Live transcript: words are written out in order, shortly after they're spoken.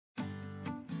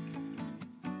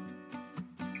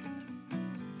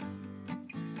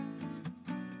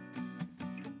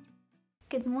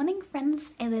Good morning,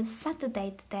 friends. It is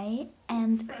Saturday today,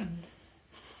 and... Friend.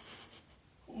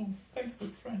 Oh,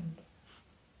 Facebook friend.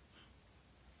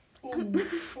 Oh,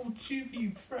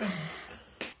 Tube friend.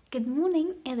 Good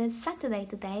morning. It is Saturday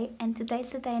today, and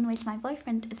today's the day in which my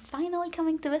boyfriend is finally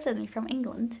coming to visit me from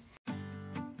England.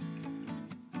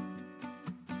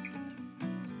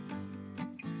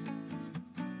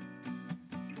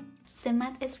 So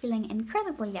Matt is feeling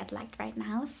incredibly jet-lagged right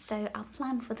now, so our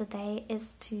plan for the day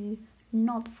is to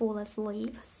not fall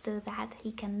asleep so that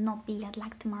he can not be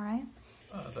jet-lagged tomorrow.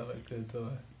 Oh, that looked good, do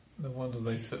I? No wonder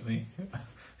they took me,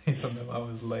 even though I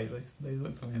was late. They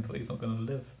looked at me and thought he's not going to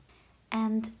live.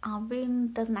 And our room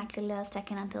doesn't actually let us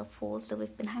check in until 4, so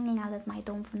we've been hanging out at my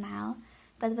dorm for now.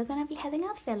 But we're going to be heading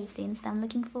out fairly soon, so I'm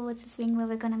looking forward to seeing where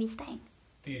we're going to be staying.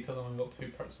 Do you tell them I've got 2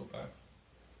 pretzel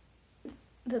bags?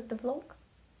 The vlog?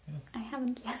 Yeah. I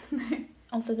haven't yet, no.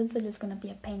 Also, this video is going to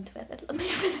be a pain to edit. Let me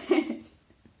finish.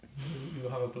 You'll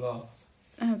have a blast.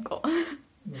 Oh god.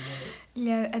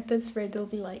 Yeah, at this rate it'll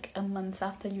be like a month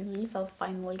after you leave I'll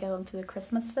finally get onto the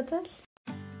Christmas footage.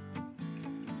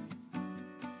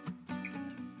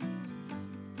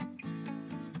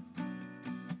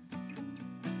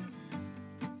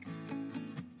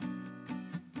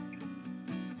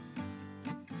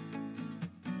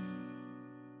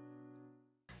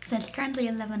 So it's currently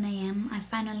 11 AM. I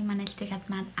finally managed to get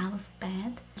Matt out of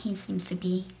bed. He seems to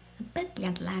be a bit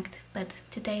jet-lagged, but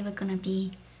today we're gonna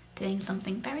be doing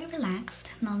something very relaxed.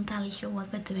 Not entirely sure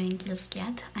what we're doing just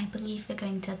yet. I believe we're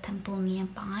going to a temple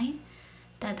nearby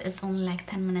that is only like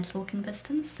 10 minutes walking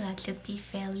distance, so that should be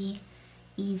fairly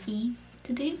easy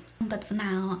to do. But for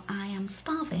now I am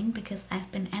starving because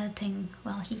I've been editing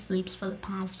while he sleeps for the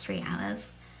past 3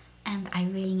 hours and I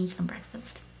really need some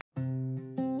breakfast.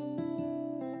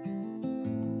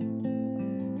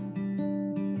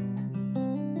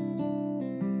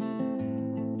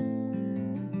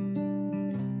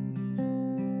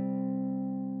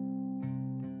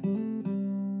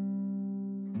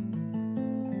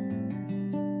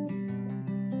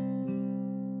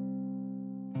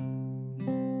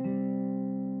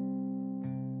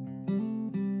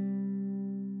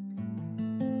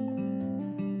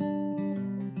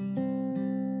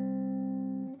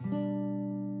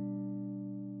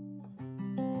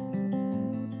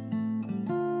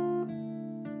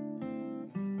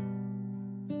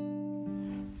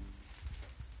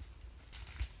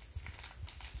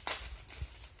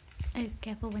 Oh,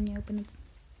 careful when you open it.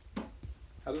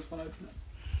 How does one open it?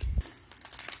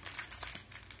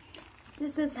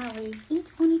 This is how we eat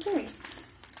onigiri.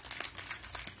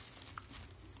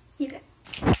 You go.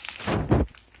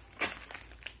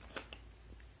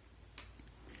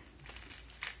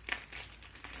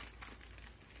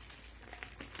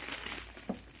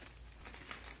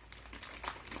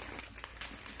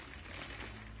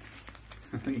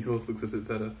 I think yours looks a bit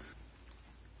better.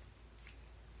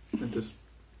 And just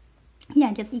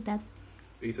Yeah, just eat that.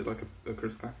 eat it like a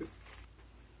crisp packet.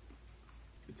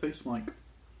 It tastes like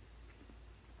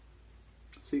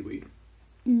seaweed,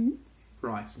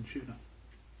 rice and tuna.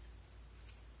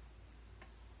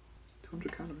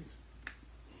 200 calories.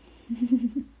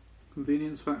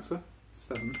 Convenience factor,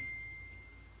 7.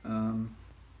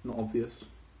 Not obvious.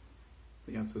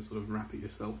 You have to sort of wrap it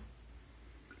yourself.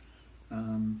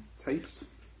 Taste,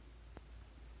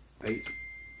 8.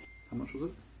 How much was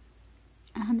it?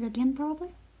 100 yen probably?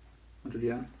 100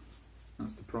 yen.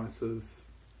 That's the price of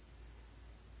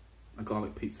a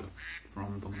garlic pizza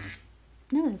from Domino's.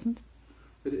 No, it isn't.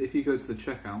 But if you go to the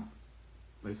checkout,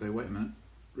 they say, wait a minute,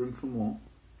 room for more.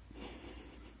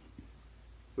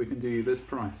 We can do you this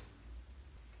price.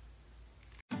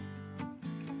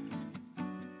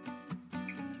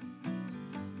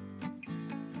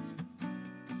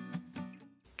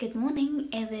 Good morning.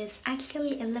 It is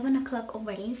actually 11 o'clock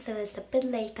already, so it's a bit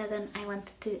later than I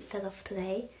wanted to set off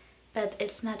today. But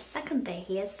it's Matt's second day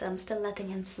here, so I'm still letting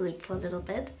him sleep for a little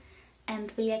bit.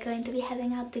 And we are going to be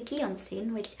heading out to Gion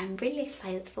soon, which I'm really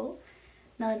excited for.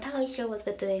 Not entirely sure what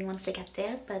we're doing once we get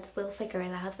there, but we'll figure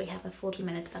it out. We have a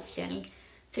 40-minute bus journey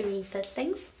to research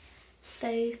things.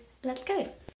 So let's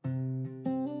go.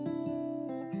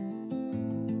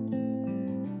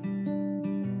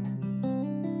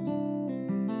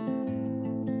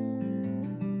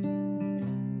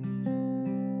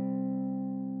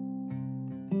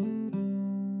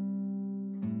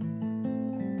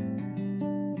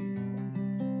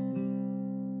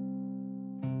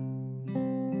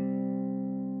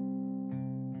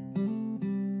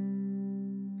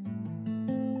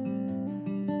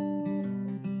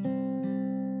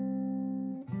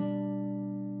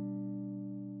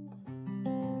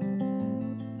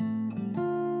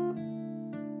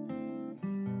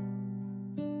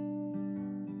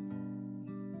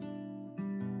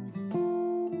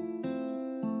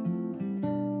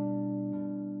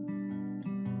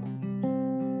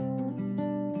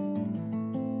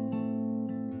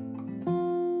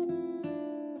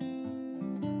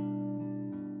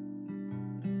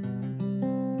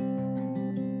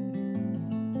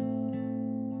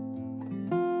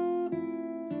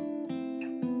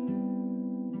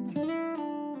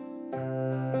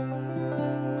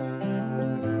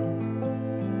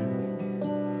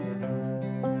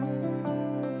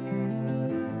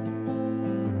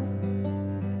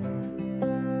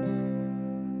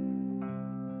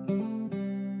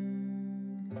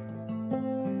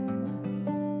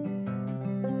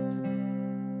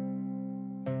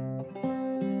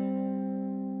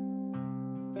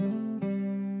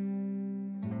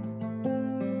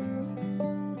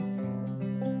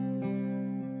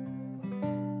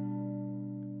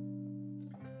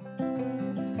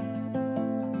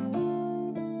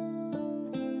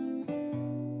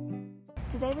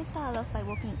 we started off by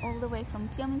walking all the way from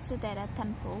Kyoto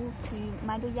Temple to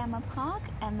Maruyama Park,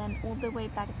 and then all the way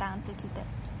back down to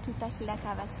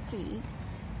Kitashirakawa Street,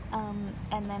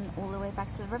 and then all the way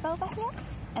back to the river over here.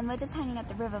 And we're just hanging at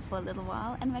the river for a little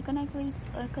while, and we're gonna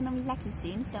be lucky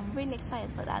soon, so I'm really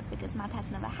excited for that because Matt has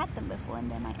never had them before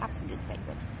and they're my absolute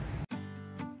favorite.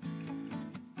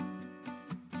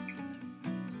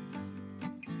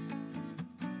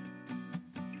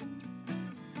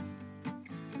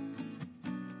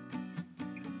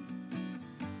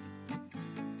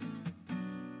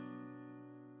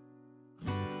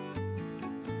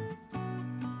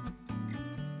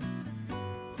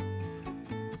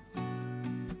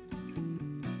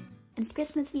 It's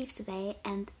Christmas Eve today,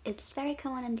 and it's very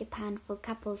common in Japan for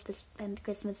couples to spend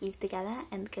Christmas Eve together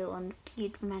and go on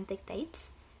cute romantic dates.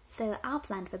 So our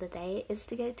plan for the day is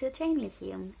to go to the train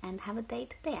museum and have a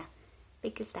date there,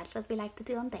 because that's what we like to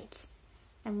do on dates.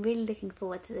 I'm really looking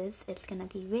forward to this. It's gonna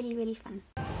be really, really fun.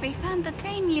 We found the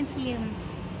train museum!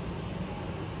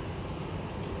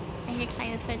 Are you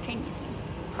excited for the train museum?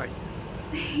 Hi.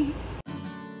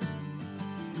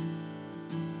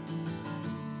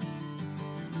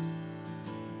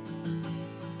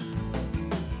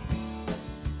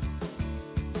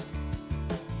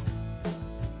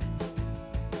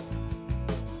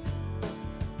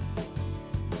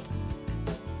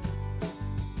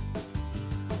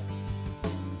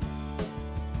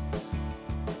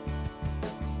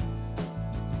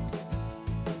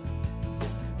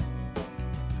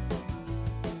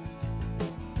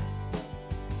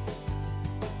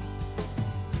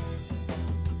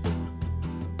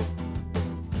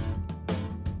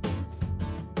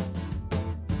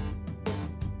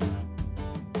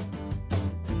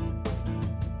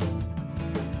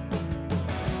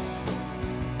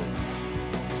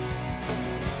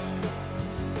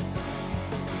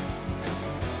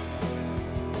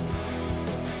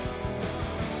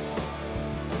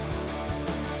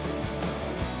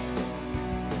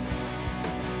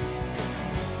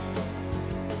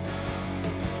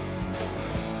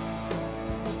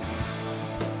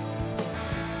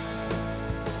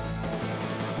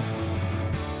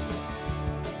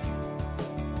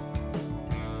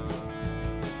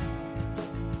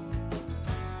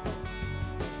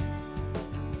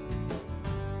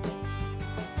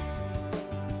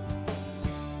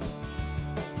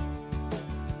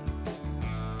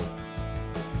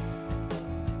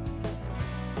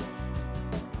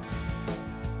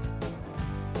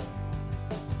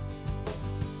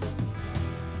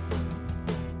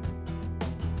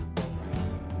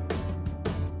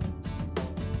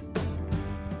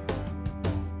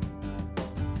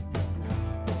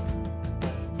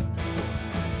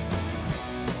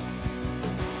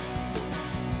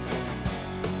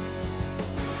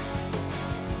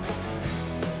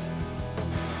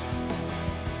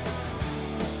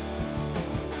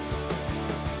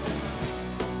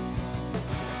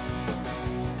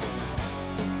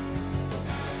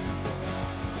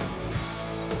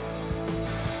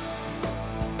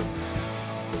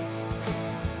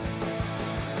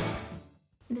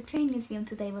 The train museum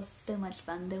today was so much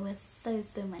fun. There were so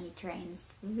many trains.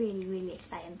 Really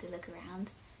exciting to look around.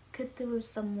 Could do with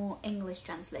some more English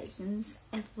translations.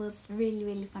 It was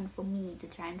really fun for me to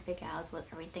try and figure out what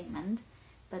everything meant.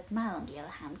 But Mal, on the other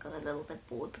hand, got a little bit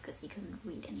bored because he couldn't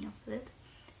read any of it.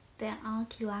 There are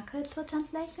QR codes for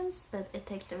translations, but it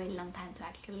takes a really long time to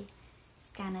actually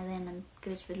scan it in and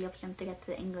go through the options to get to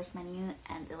the English menu,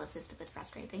 and it was just a bit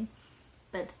frustrating.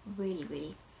 But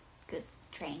really good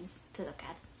trains to look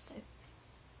at, so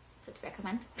would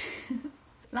recommend.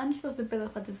 Lunch was a bit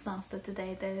of a disaster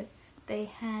today though. They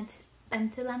had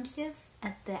bento lunches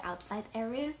at the outside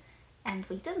area, and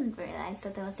we didn't realize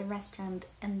that there was a restaurant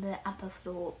in the upper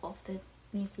floor of the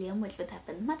museum, which would have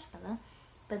been much better.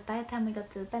 But by the time we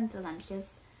got to the bento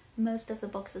lunches, most of the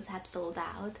boxes had sold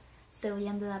out, so we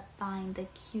ended up buying the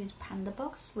cute panda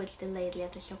box, which the lady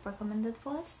at the shop recommended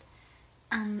for us.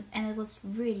 And it was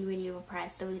really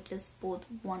overpriced, so we just bought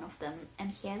one of them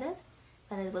and shared it.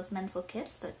 But it was meant for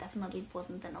kids, so it definitely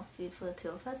wasn't enough food for the two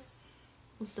of us.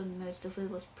 Also, most of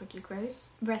it was pretty gross.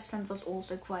 The restaurant was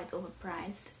also quite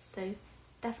overpriced, so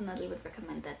definitely would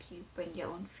recommend that you bring your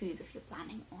own food if you're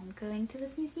planning on going to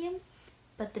this museum.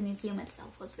 But the museum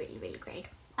itself was really great.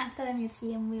 After the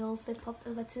museum, we also popped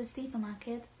over to the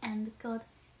supermarket and got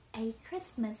a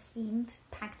Christmas-themed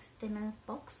packed dinner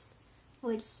box,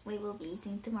 which we will be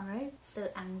eating tomorrow, so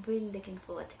I'm really looking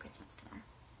forward to Christmas tomorrow.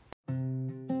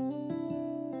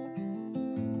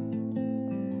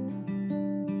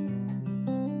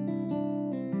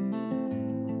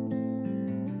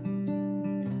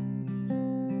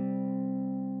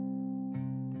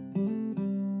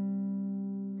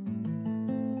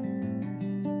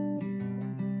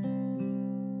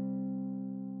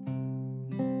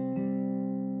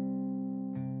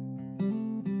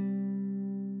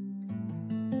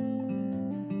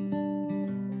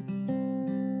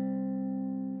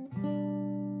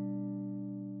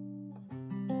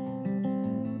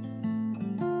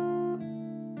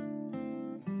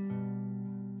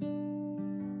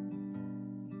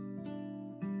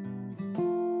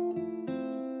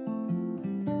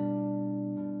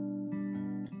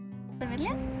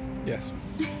 Yes.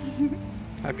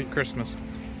 Happy Christmas.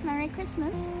 Merry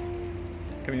Christmas.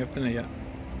 Can we have dinner yet?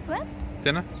 What?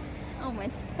 Dinner?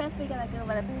 Almost. First we gotta go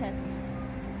by the potatoes.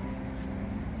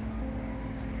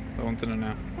 I want dinner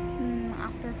now.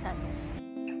 After the turtles.